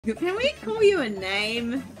Can we call you a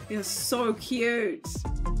name? You're so cute.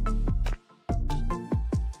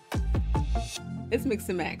 It's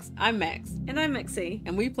itsMIXnMAX. I'm Max. And I'm Mixie.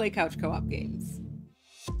 And we play couch co-op games.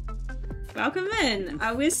 Welcome in.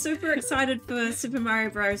 We're super excited for Super Mario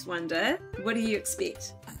Bros. Wonder. What do you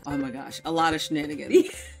expect? Oh my gosh, a lot of shenanigans.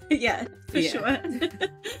 Yeah, for sure.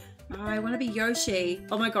 Oh, I want to be Yoshi.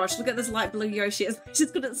 Oh my gosh, look at this light blue Yoshi. It's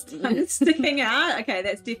just got its tongue sticking out. Okay,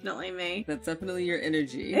 that's definitely me. That's definitely your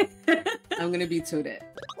energy. I'm gonna be Toadette.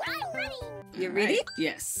 You ready? Right.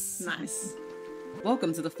 Yes. Nice.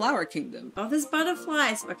 Welcome to the Flower Kingdom. Oh, there's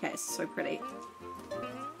butterflies. Okay, so pretty.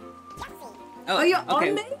 Oh, you're okay.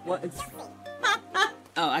 on me? What?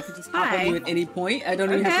 Oh, I could just hop on you at any point. I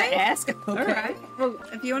don't even have to ask. Okay. Alright. Well,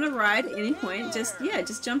 if you want to ride at any point, just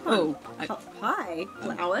jump on. Oh. Hi,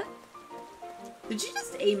 flower. Did you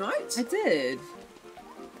just emote? I did.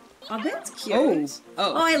 Oh, that's cute.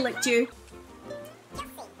 Oh. I licked you.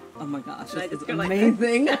 Oh my gosh, I this just is go like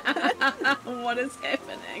amazing. What is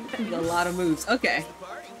happening? There's a lot of moves. Okay.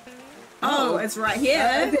 Oh, it's right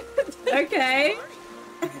here. Okay.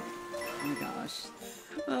 Oh my gosh.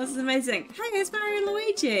 Oh, this is amazing. Hey, it's Mario and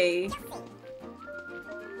Luigi.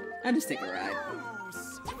 I just take a ride.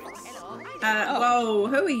 Whoa,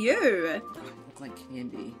 who are you? Look like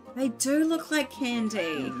candy. They do look like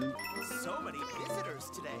candy. So many visitors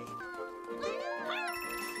today.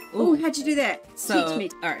 Oh, how'd you do that? So, Teach me.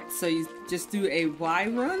 alright, so you just do a Y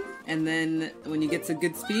run, and then when you get to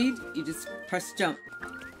good speed, you just press jump.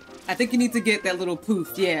 I think you need to get that little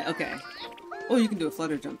poof. Yeah, okay. Oh, you can do a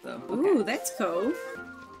flutter jump, though. Okay. Ooh, that's cool.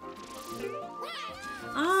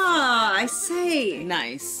 Ah, I see.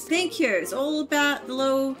 Nice. Thank you. It's all about the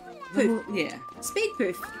little poof. Yeah. Speed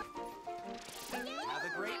poof. Have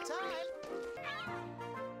a great time.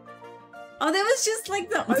 Oh, that was just like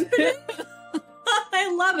the opening.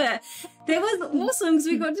 I love it. That was awesome because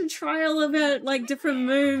we got to try all of our like different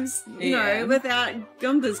moves, you know, without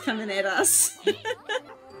Goombas coming at us.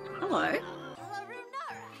 Hello.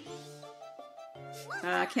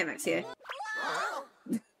 Camix here.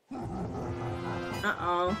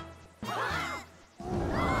 Uh-oh.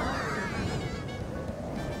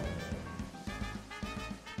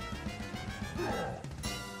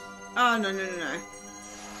 Oh, no.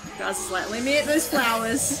 Guys, like, let me at those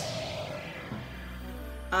flowers.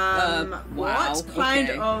 Wow, what kind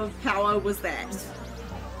of power was that?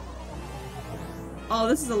 Oh,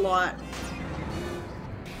 this is a lot.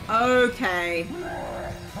 Okay.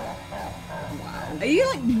 Wow. Are you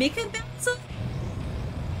like Mecha Bouncer?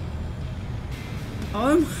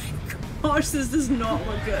 Oh my gosh, this does not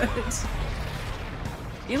look good.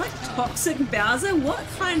 You're like Toxic Bowser? What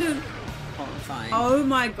kind of... Horrifying. Oh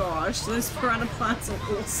my gosh, those piranha plants are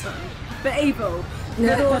awesome. But evil.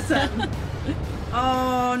 But awesome.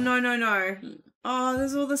 Oh, no. Oh,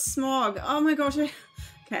 there's all the smog. Oh my gosh.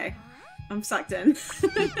 Okay. I'm sucked in.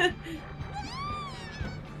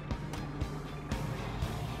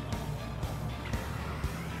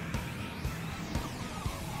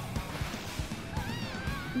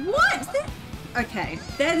 What? Okay,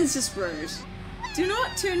 that is just rude. Do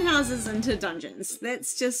not turn houses into dungeons.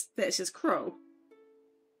 That's just cruel.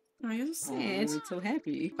 Oh, you're so sad. Oh, I'm so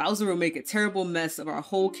happy. Bowser will make a terrible mess of our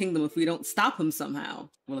whole kingdom if we don't stop him somehow.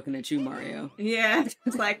 We're looking at you, Mario. Yeah,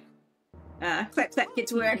 it's like, clap, get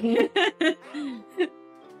to work.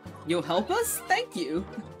 You'll help us? Thank you.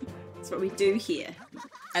 That's what we do here.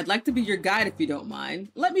 I'd like to be your guide if you don't mind.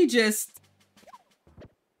 Let me just...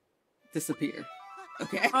 disappear.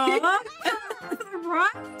 Okay. Aw,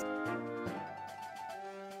 right?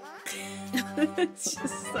 It's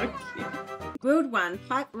just so cute. World 1,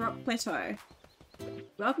 Pipe Rock Plateau.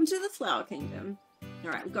 Welcome to the Flower Kingdom.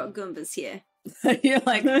 Alright, we've got Goombas here. You're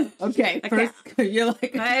like, okay, first, you're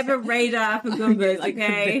like... I have a radar for Goombas, like,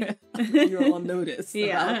 okay? You're on notice.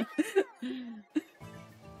 Yeah.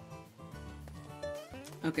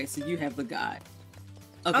 Okay, so you have the guide.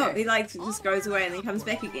 Okay. Oh, he like just goes away and then comes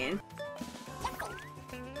back again.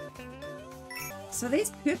 So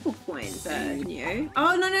these purple coins are new.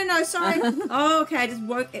 Oh, no, sorry. Oh, okay, I just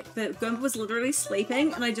woke it. The Goomba was literally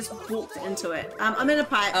sleeping and I just walked into it. I'm in a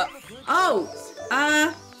pipe. Hi.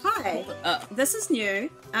 This is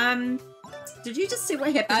new. Did you just see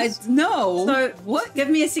what happened? No. So, what? Give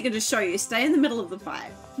me a second to show you. Stay in the middle of the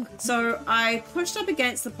pipe. So I pushed up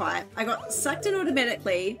against the pipe. I got sucked in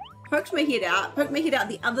automatically, poked my head out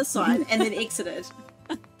the other side, and then exited.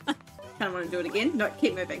 Kind of want to do it again. No,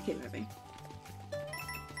 keep moving.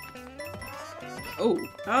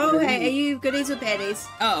 Oh, hey, are you goodies or baddies?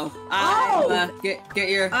 Get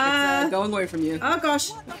your... it's going away from you. Oh,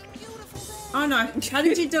 gosh. Oh, no. How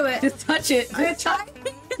did you do it? Just touch it. Just try.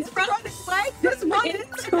 Just run away. Just Mine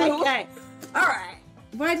too. Okay. Alright.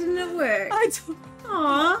 Why didn't it work? I don't.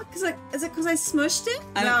 Aw, is it because I smushed it?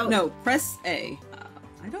 I don't know. Press A.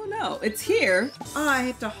 I don't know. It's here. Oh, I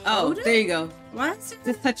have to hold it? There you go. Why is it?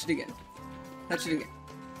 Just touch it again. Touch it again.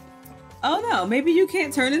 Oh no, maybe you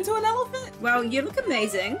can't turn into an elephant? Well, you look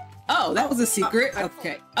amazing. Oh, that was a secret?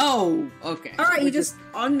 Okay. Oh, okay. Alright, you're just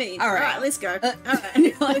on me. Alright. Let's go.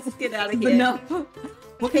 Alright, let's get out of here. But no.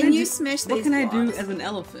 What Can I you do- smash What these can I do blocks? as an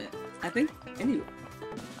elephant? I think anyway.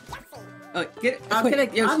 Oh, get it. I'm Wait, gonna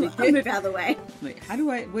Yoshi, I'll move out of the way. Wait, how do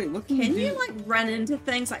I... Wait, what can Can you you do? like run into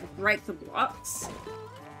things, like break the blocks?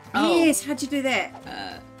 Oh. Yes, how'd you do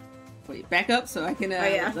that? Wait, back up so I can...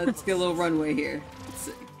 yeah. Let's get a little runway here. Let's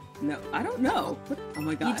see. No, I don't know. What? Oh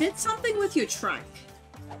my god. You did something with your trunk.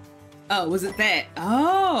 Oh, was it that?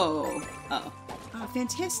 Oh. Oh. Oh,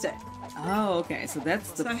 fantastic. Oh, okay. So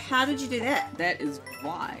that's the... So how did you do that? That is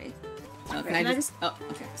why. Can can I I just... Oh,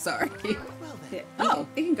 okay. Sorry. Well then. Yeah, Oh.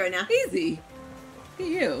 you can go now. Easy. Look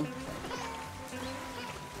at you.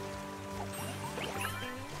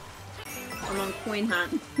 I'm on coin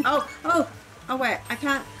hunt. Oh, wait, I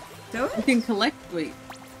can't do You it? can collect... Wait.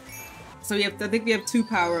 So we have... I think we have 2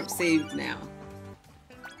 power-ups saved now.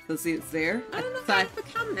 So see, it's there. I don't know So how to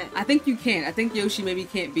become that. I think you can. I think Yoshi maybe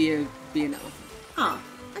can't be an elephant. Oh,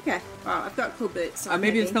 okay. Well, I've got cool boots. So Or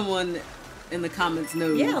maybe if maybe. someone in the comments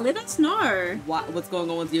knows Yeah, let us know. what's going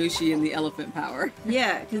on with Yoshi and the elephant power.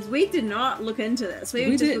 Yeah, because we did not look into this. We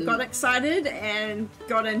just didn't. got excited and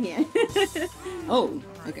got in here. Oh,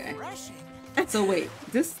 okay. Refreshing. So wait,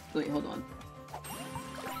 wait, hold on.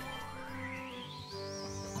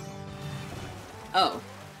 Oh,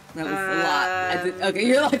 that was a lot. Okay,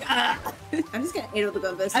 you're like, ah. I'm just gonna eat all the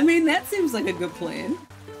gumbas. I mean, that seems like a good plan.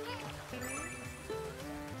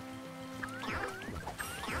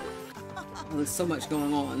 Oh, there's so much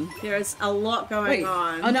going on. There's a lot going Wait,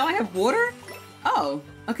 on. oh, now I have water? Oh,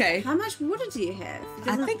 okay. How much water do you have? It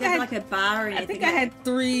doesn't think have I had- like a bar or anything. I think I had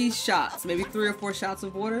 3 shots, maybe 3 or 4 shots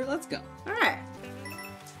of water. Let's go. Alright.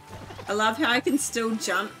 I love how I can still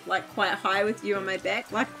jump like quite high with you on my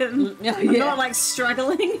back. Like I'm yeah. not like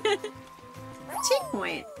struggling.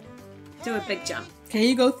 Checkpoint. Do a big jump. Can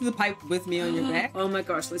you go through the pipe with me on your back? Oh my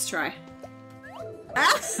gosh, let's try.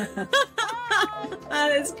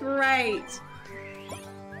 That is great.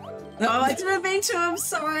 Oh, I didn't mean to, I'm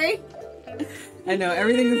sorry. I know,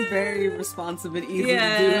 everything is very responsive and easy to do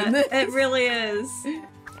Yeah, in this. it really is.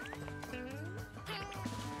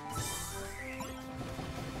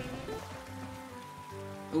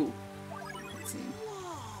 Ooh. Let's see.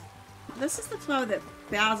 This is the flower that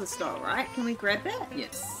Bowser stole, right? Can we grab that?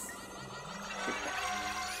 Yes.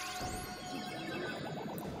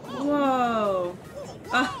 Whoa.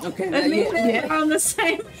 Oh, Okay, I mean, yeah. we're on the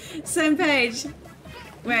same page.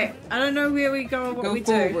 Wait, I don't know where we go or what Go we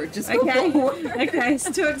forward, do. just go okay. forward. Okay,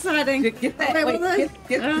 it's too exciting. Get that, Okay, wait, well,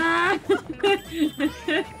 get- Ah.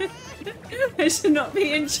 I should not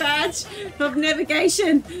be in charge of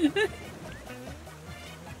navigation.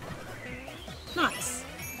 Nice.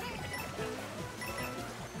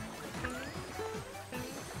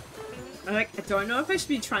 I don't know if I should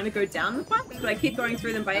be trying to go down the pipe, but I keep going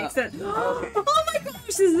through them by accident. okay. Oh my gosh,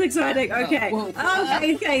 this is exciting. Okay. whoa.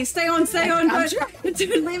 Okay, stay on. I'm Don't trying.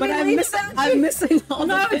 leave me But I'm leave missing, without I'm you. missing all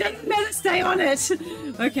No, the it doesn't matter. Stay on it.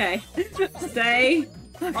 Okay. Stay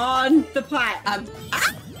on the pipe.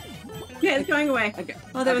 Yeah, it's going away. Okay.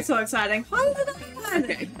 Oh, that was Okay. so exciting. Oh, look at that.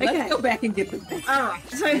 Okay, let's go back and get the thing. Alright,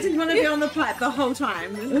 so I didn't want to be on the pipe the whole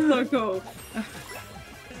time. This is so cool.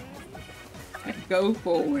 Go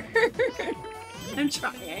forward. I'm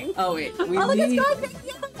trying. Oh wait, we Oh, look, need... it's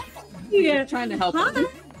going You're trying to help Hi. us.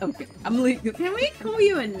 Okay, I'm leaving. Can we call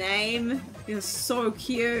you a name? You're so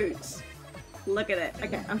cute. Look at it.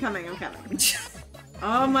 Okay, I'm coming.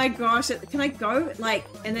 Oh my gosh, can I go like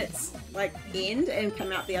in its like end and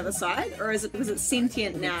come out the other side? Or is it because it's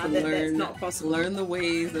sentient now that that's not possible? Learn the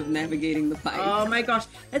ways of navigating the pipe. Oh my gosh,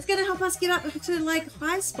 it's gonna help us get up to like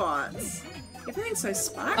high spots. Everything's so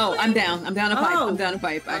sparkly. Oh, I'm down. I'm down a pipe. Oh. I'm down a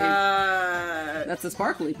pipe. That's a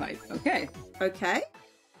sparkly pipe. Okay. Okay.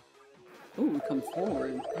 Ooh, we come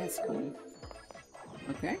forward. That's cool.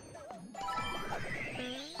 Okay.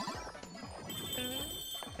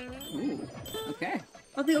 Ooh. Okay.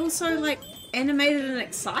 Oh, they're also like animated and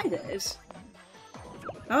excited.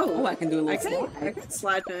 Oh, I can do a little Okay, slide. I can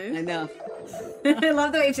slide move. I know. I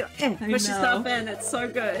love the way you push know. yourself in. It's so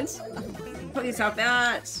good. Put yourself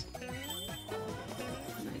out.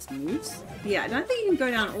 Nice moves. Yeah, I don't think you can go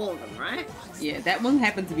down all of them, right? Yeah, that one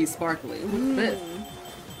happened to be sparkly. What's this?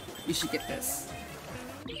 You should get this.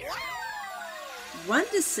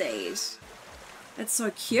 Wonder Seed. That's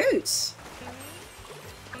so cute.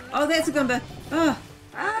 Oh, that's a Goomba. Oh.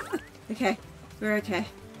 Ah. Okay. We're okay.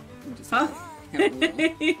 Oh.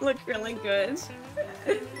 You look really good. Is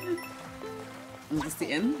this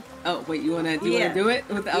the end? Oh, wait, you wanna do it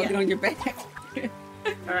without getting on your back?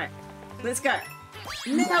 Alright. Let's go.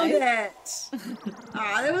 Nailed it!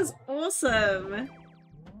 Ah, that was awesome.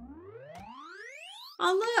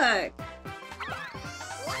 Oh, look.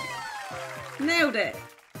 Nailed it.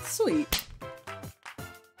 Sweet.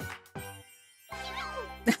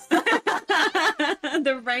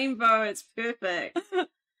 The rainbow, it's perfect.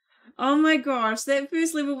 Oh my gosh, that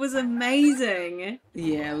first level was amazing.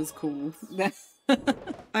 Yeah, it was cool.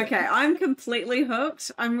 Okay, I'm completely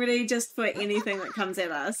hooked. I'm ready just for anything that comes at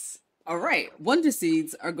us. Alright, Wonder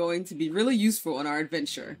Seeds are going to be really useful on our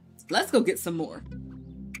adventure. Let's go get some more.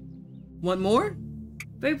 One more?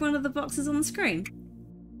 Move one of the boxes on the screen.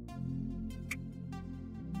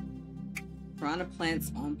 Piranha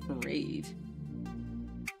plants on parade.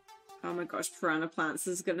 Oh my gosh, piranha plants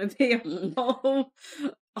is gonna be a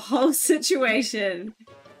whole situation.